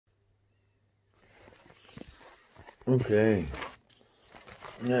Okay.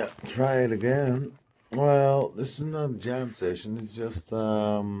 Yeah, try it again. Well, this is not a jam session. It's just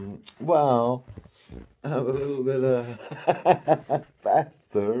well, have a little bit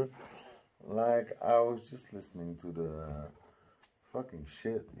faster. Like I was just listening to the fucking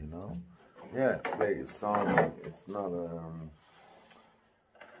shit, you know. Yeah, play a song. It's not a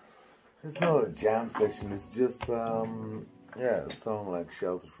jam session. It's just yeah, a song like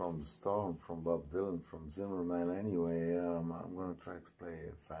 "Shelter from the Storm" from Bob Dylan from Zimmerman. Anyway, I'm gonna try to play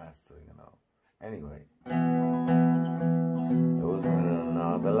it faster, you know. Anyway, it was in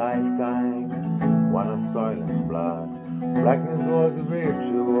another lifetime, one of toil and blood. Blackness was a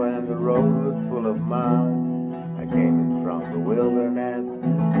virtue, and the road was full of mud. I came in from the wilderness, a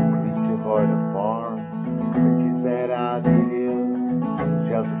creature void of form. And she said, "I'll give you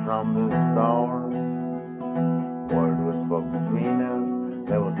shelter from the storm." Word was spoke between us,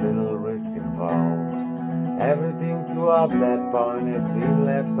 there was little risk involved. Everything to up that point has been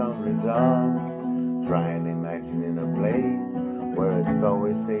left unresolved. Try and imagine in a place where it's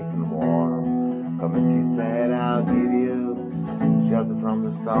always safe and warm. Come and she said, "I'll give you shelter from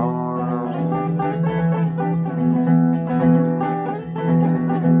the storm."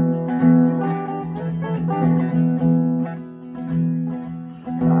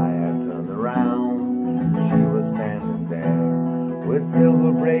 Standing there with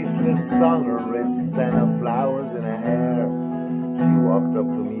silver bracelets on her wrists and her flowers in her hair. She walked up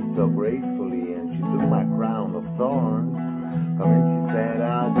to me so gracefully and she took my crown of thorns. Come and she said,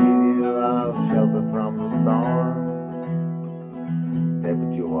 "I'll give you a shelter from the storm."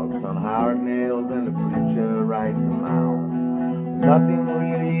 Deputy walks on hard nails and the preacher rides a mount. Nothing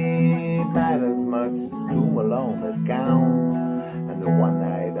really matters much, it's doom alone that counts. And the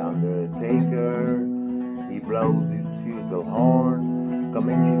one-eyed undertaker, he blows his futile horn. Come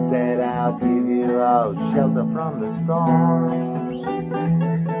and she said, "I'll give you a shelter from the storm."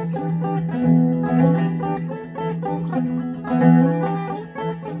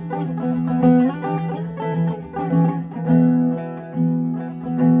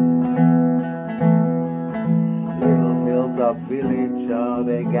 Little hilltop village, oh,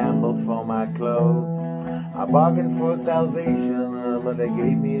 they gambled for my clothes. I bargained for salvation, but they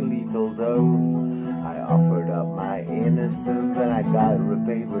gave me a lethal dose. I offered up my innocence and I got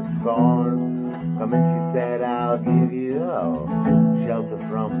repaid with scorn. Come and she said, "I'll give you shelter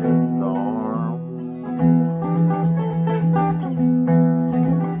from the storm."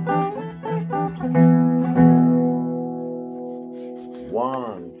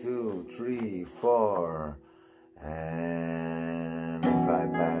 1, 2, 3, 4. And if I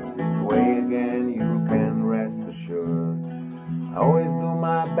pass this way again, you can rest assured I always do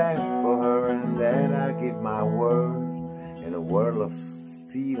my best for her, and then I give my word. In a world of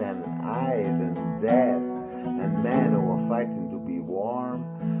steel and iron and death, and men who are fighting to be warm,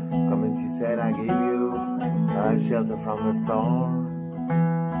 come and she said, "I give you a shelter from the storm."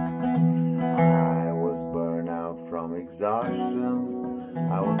 I was burned out from exhaustion,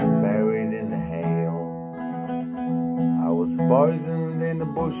 I was buried in the hail, I was poisoned in the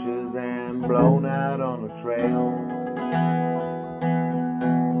bushes and blown out on the trail.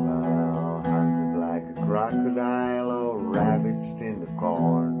 Crocodile or ravaged in the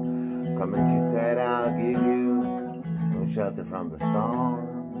corn. Come and she said, "I'll give you no shelter from the storm."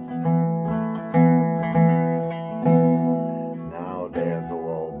 Now there's a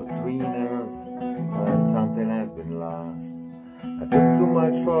wall between us, something has been lost. I took too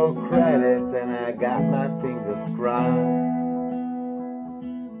much for credit and I got my fingers crossed.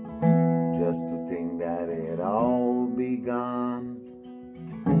 Just to think that it all be gone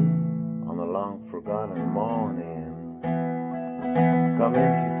on a long forgotten morning. Come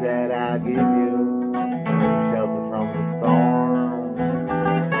and she said, "I'll give you shelter from the storm."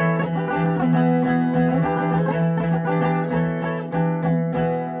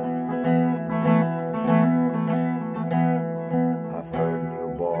 I've heard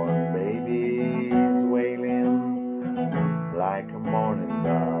newborn babies wailing like a mourning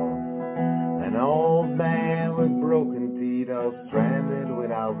dove, an old man with broken teeth, all stranded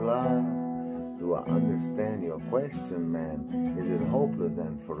without love. Do I understand your question, man? Is it hopeless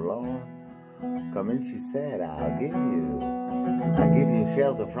and forlorn? Come and she said, I'll give you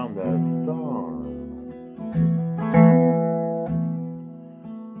shelter from the storm."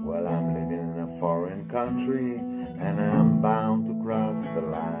 Well, I'm living in a foreign country and I'm bound to cross the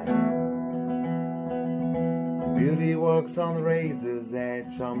line. Beauty walks on razor's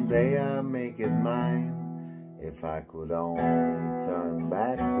edge, someday I'll make it mine. If I could only turn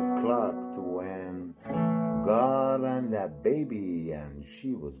back the clock to when God and that baby and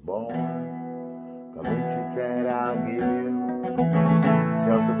she was born. Come in, she said, I'll give you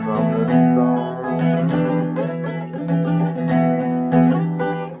shelter from the storm.